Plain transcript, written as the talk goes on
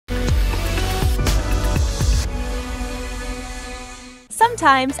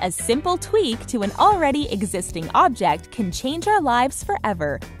Sometimes a simple tweak to an already existing object can change our lives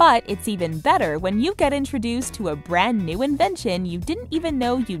forever, but it's even better when you get introduced to a brand new invention you didn't even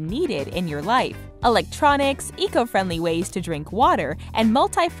know you needed in your life. Electronics, eco-friendly ways to drink water, and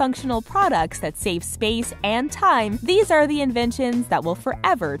multifunctional products that save space and time, these are the inventions that will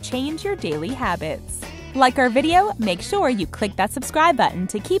forever change your daily habits. Like our video? Make sure you click that subscribe button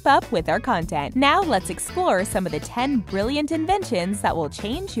to keep up with our content. Now let's explore some of the 10 brilliant inventions that will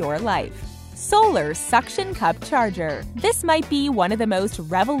change your life. Solar suction cup charger. This might be one of the most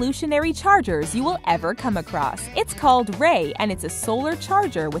revolutionary chargers you will ever come across. It's called Ray, and it's a solar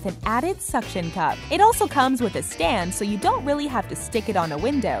charger with an added suction cup. It also comes with a stand, so you don't really have to stick it on a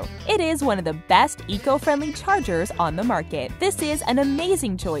window. It is one of the best eco-friendly chargers on the market. This is an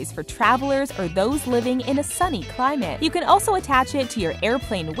amazing choice for travelers or those living in a sunny climate. You can also attach it to your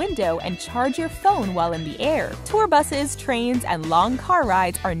airplane window and charge your phone while in the air. Tour buses, trains, and long car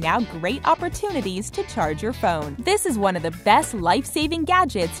rides are now great opportunities to charge your phone. This is one of the best life-saving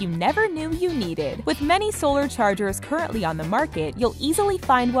gadgets you never knew you needed. With many solar chargers currently on the market, you'll easily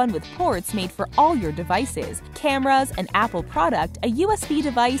find one with ports made for all your devices. Cameras, an Apple product, a USB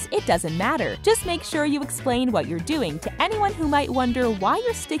device, it doesn't matter. Just make sure you explain what you're doing to anyone who might wonder why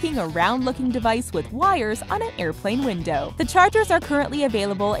you're sticking a round-looking device with wires on an airplane window. The chargers are currently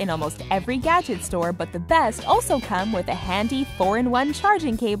available in almost every gadget store, but the best also come with a handy 4-in-1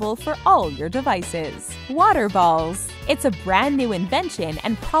 charging cable for all your devices. Water balls. It's a brand new invention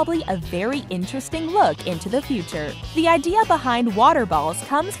and probably a very interesting look into the future. The idea behind water balls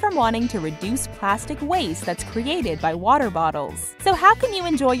comes from wanting to reduce plastic waste that's created by water bottles. So how can you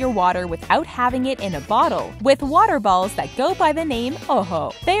enjoy your water without having it in a bottle? With water balls that go by the name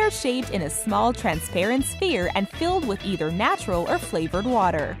Ojo. They are shaped in a small transparent sphere and filled with either natural or flavored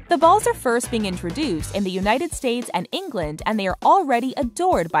water. The balls are first being introduced in the United States and England, and they are already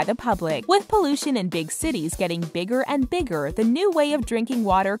adored by the public. With pollution in big cities getting bigger and bigger, the new way of drinking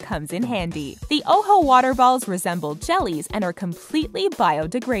water comes in handy. The Ojo water balls resemble jellies and are completely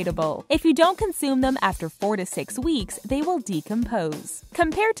biodegradable. If you don't consume them after 4 to 6 weeks, they will decompose.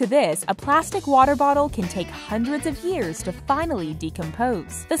 Compared to this, a plastic water bottle can take hundreds of years to finally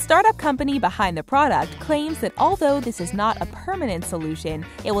decompose. The startup company behind the product claims that although this is not a permanent solution,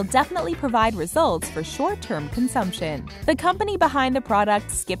 it will definitely provide results for short-term consumption. The company behind the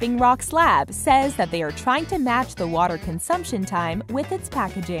product, Skipping Rocks Lab, says that they are trying to match the water consumption time with its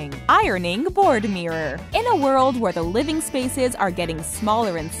packaging. Ironing board mirror. In a world where the living spaces are getting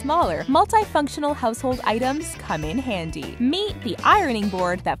smaller and smaller, multifunctional household items come in handy. Meet the ironing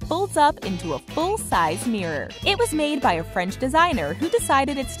board that folds up into a full-size mirror. It was made by a French designer who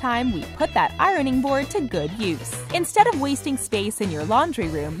decided it's time we put that ironing board to good use. Instead of wasting space in your laundry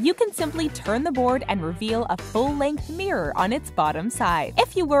room, you can simply turn the board and reveal a full-length mirror on its bottom side.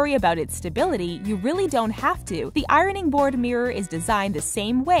 If you worry about its stability, you really don't have to. The ironing board mirror is designed the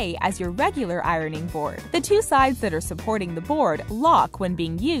same way as your regular ironing board. The two sides that are supporting the board lock when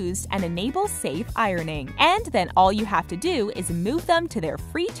being used and enable safe ironing. And then all you have to do is move them to their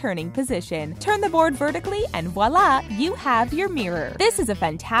free turning position. Turn the board vertically and voila, you have your mirror. This is a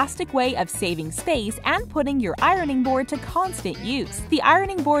fantastic way of saving space and putting your ironing board to constant use. The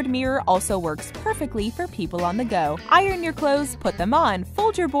ironing board mirror also works perfectly for people on the go. Iron your clothes, put them on,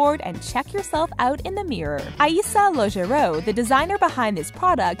 fold your board, and check yourself out in the mirror. Aïssa Logereau, the designer behind this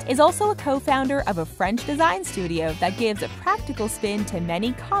product, is also a co-founder of a French design studio that gives a practical spin to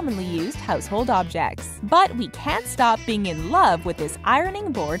many commonly used household objects. But we can't stop being in love with this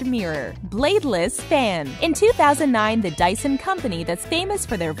ironing board mirror. Bladeless fan. In 2009, the Dyson company that's famous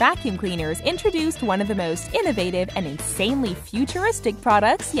for their vacuum cleaners introduced one of the most innovative and insanely futuristic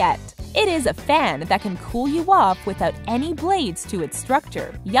products yet. It is a fan that can cool you off without any blades to its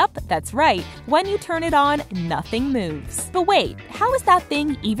structure. Yup, that's right. When you turn it on, nothing moves. But wait, how is that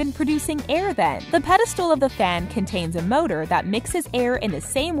thing even producing air then? The pedestal of the fan contains a motor that mixes air in the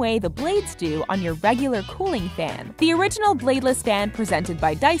same way the blades do on your regular cooling fan. The original bladeless fan presented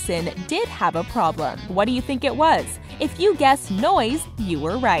by Dyson did have a problem. What do you think it was? If you guessed noise, you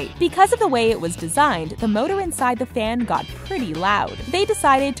were right. Because of the way it was designed, the motor inside the fan got pretty loud. They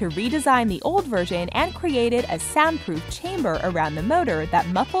decided to redesign the old version and created a soundproof chamber around the motor that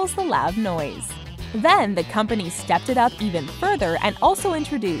muffles the loud noise. Then, the company stepped it up even further and also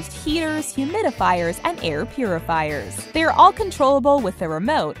introduced heaters, humidifiers, and air purifiers. They are all controllable with the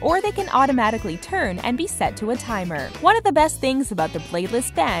remote, or they can automatically turn and be set to a timer. One of the best things about the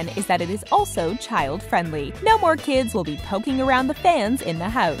bladeless fan is that it is also child-friendly. No more kids will be poking around the fans in the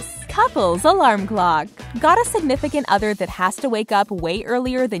house. Couples alarm clock. Got a significant other that has to wake up way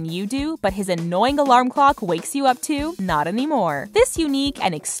earlier than you do, but his annoying alarm clock wakes you up too? Not anymore. This unique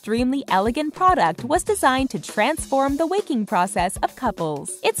and extremely elegant product was designed to transform the waking process of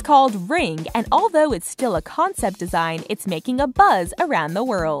couples. It's called Ring, and although it's still a concept design, it's making a buzz around the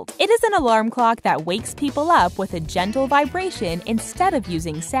world. It is an alarm clock that wakes people up with a gentle vibration instead of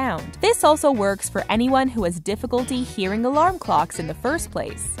using sound. This also works for anyone who has difficulty hearing alarm clocks in the first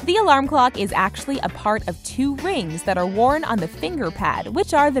place. The alarm clock is actually a part of two rings that are worn on the finger pad,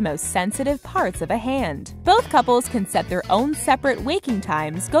 which are the most sensitive parts of a hand. Both couples can set their own separate waking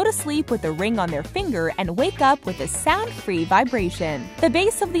times, go to sleep with the ring on their finger, and wake up with a sound-free vibration. The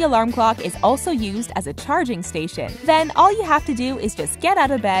base of the alarm clock is also used as a charging station. Then all you have to do is just get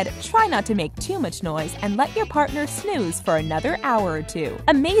out of bed, try not to make too much noise, and let your partner snooze for another hour or two.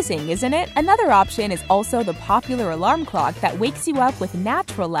 Amazing, isn't it? Another option is also the popular alarm clock that wakes you up with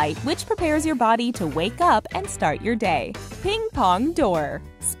natural light, which prepares your body to wake up and start your day. Ping pong door.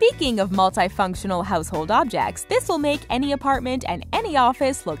 Speaking of multifunctional household objects, this will make any apartment and any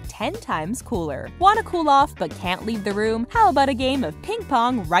office look 10 times cooler. Want to cool off but can't leave the room? How about a game of ping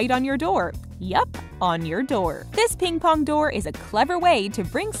pong right on your door? Yup, on your door. This ping pong door is a clever way to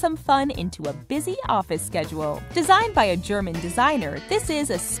bring some fun into a busy office schedule. Designed by a German designer, this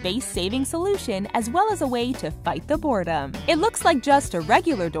is a space-saving solution as well as a way to fight the boredom. It looks like just a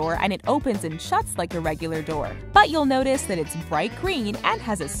regular door and it opens and shuts like a regular door, but you'll notice that it's bright green and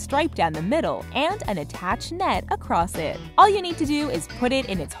has a stripe down the middle and an attached net across it. All you need to do is put it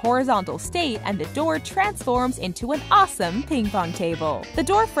in its horizontal state and the door transforms into an awesome ping pong table. The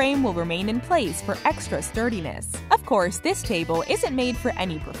door frame will remain in place for extra sturdiness. Of course, this table isn't made for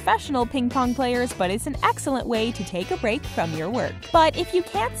any professional ping pong players, but it's an excellent way to take a break from your work. But if you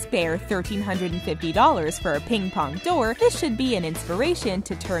can't spare $1,350 for a ping pong door, this should be an inspiration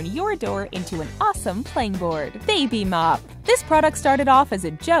to turn your door into an awesome playing board. Baby mop. This product started off as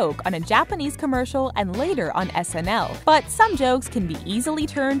a joke on a Japanese commercial and later on SNL, but some jokes can be easily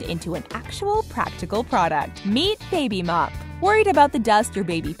turned into an actual practical product. Meet Baby Mop. Worried about the dust your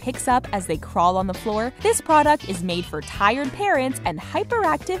baby picks up as they crawl on the floor? This product is made for tired parents and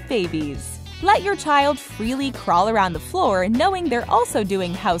hyperactive babies. Let your child freely crawl around the floor, knowing they're also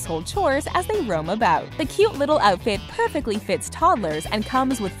doing household chores as they roam about. The cute little outfit perfectly fits toddlers and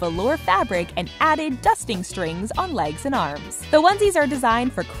comes with velour fabric and added dusting strings on legs and arms. The onesies are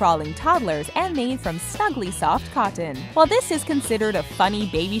designed for crawling toddlers and made from snuggly soft cotton. While this is considered a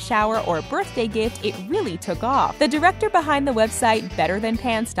funny baby shower or birthday gift, it really took off. The director behind the website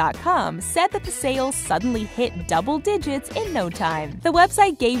BetterThanPants.com said that the sales suddenly hit double digits in no time. The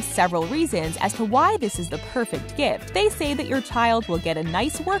website gave several reasons as to why this is the perfect gift. They say that your child will get a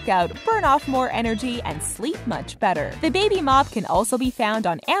nice workout, burn off more energy, and sleep much better. The baby mop can also be found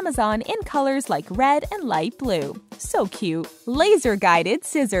on Amazon in colors like red and light blue. So cute. Laser-guided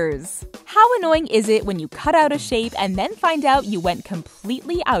scissors. How annoying is it when you cut out a shape and then find out you went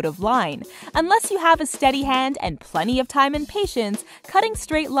completely out of line? Unless you have a steady hand and plenty of time and patience, cutting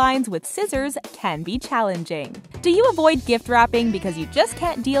straight lines with scissors can be challenging. Do you avoid gift wrapping because you just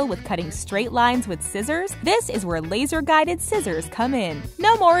can't deal with cutting straight lines with scissors? This is where laser-guided scissors come in.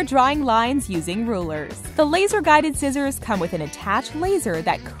 No more drawing lines using rulers. The laser-guided scissors come with an attached laser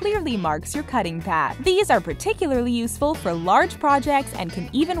that clearly marks your cutting path. These are particularly useful for large projects and can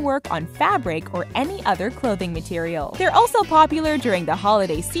even work on fabric or any other clothing material. They're also popular during the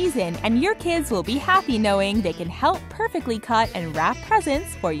holiday season, and your kids will be happy knowing they can help perfectly cut and wrap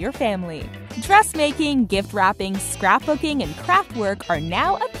presents for your family. Dressmaking, gift wrapping, scrapbooking, and craft work are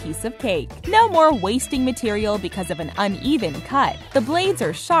now a piece of cake. No more wasting material because of an uneven cut. The blades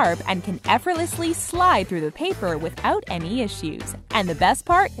are sharp and can effortlessly slide through the paper without any issues. And the best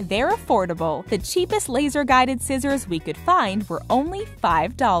part, they're affordable. The cheapest laser-guided scissors we could find were only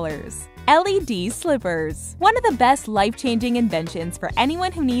 $5. LED slippers. One of the best life-changing inventions for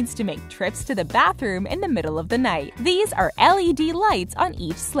anyone who needs to make trips to the bathroom in the middle of the night. These are LED lights on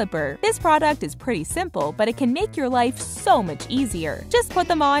each slipper. This product is pretty simple, but it can make your life so much easier. Just put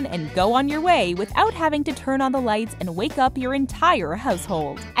them on and go on your way without having to turn on the lights and wake up your entire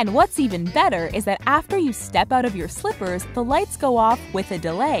household. And what's even better is that after you step out of your slippers, the lights go off with a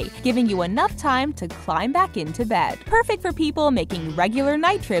delay, giving you enough time to climb back into bed. Perfect for people making regular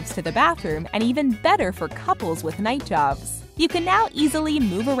night trips to the bathroom, and even better for couples with night jobs. You can now easily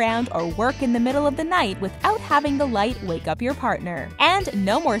move around or work in the middle of the night without having the light wake up your partner. And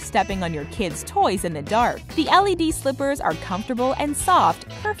no more stepping on your kids' toys in the dark. The LED slippers are comfortable and soft,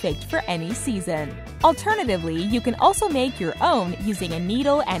 perfect for any season. Alternatively, you can also make your own using a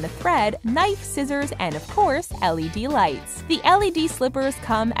needle and a thread, knife, scissors, and of course, LED lights. The LED slippers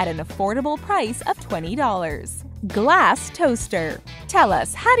come at an affordable price of $20. Glass toaster. Tell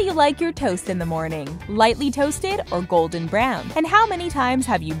us, how do you like your toast in the morning? Lightly toasted or golden brown? And how many times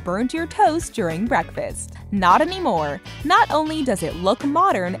have you burnt your toast during breakfast? Not anymore. Not only does it look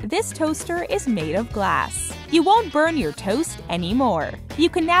modern, this toaster is made of glass. You won't burn your toast anymore. You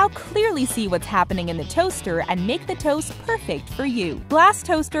can now clearly see what's happening in the toaster and make the toast perfect for you. Glass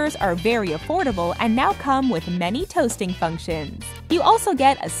toasters are very affordable and now come with many toasting functions. You also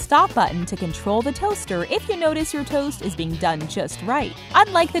get a stop button to control the toaster if you notice your toast is being done just right.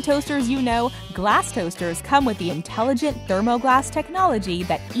 Unlike the toasters you know, glass toasters come with the intelligent thermoglass technology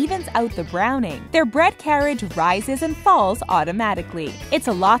that evens out the browning. Their bread carriage rises and falls automatically. It's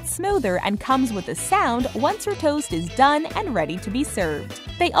a lot smoother and comes with a sound once your toast is done and ready to be served.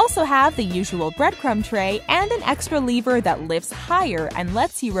 They also have the usual breadcrumb tray and an extra lever that lifts higher and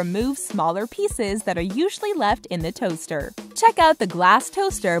lets you remove smaller pieces that are usually left in the toaster. Check out the glass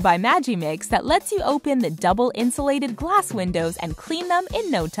toaster by Magimix that lets you open the double insulated glass windows and clean them in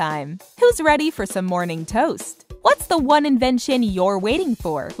no time. Who's ready for some morning toast? What's the one invention you're waiting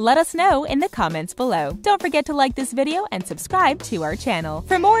for? Let us know in the comments below. Don't forget to like this video and subscribe to our channel.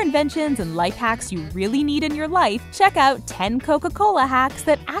 For more inventions and life hacks you really need in your life, check out 10 Coca-Cola hacks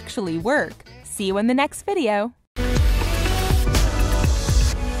that actually work. See you in the next video.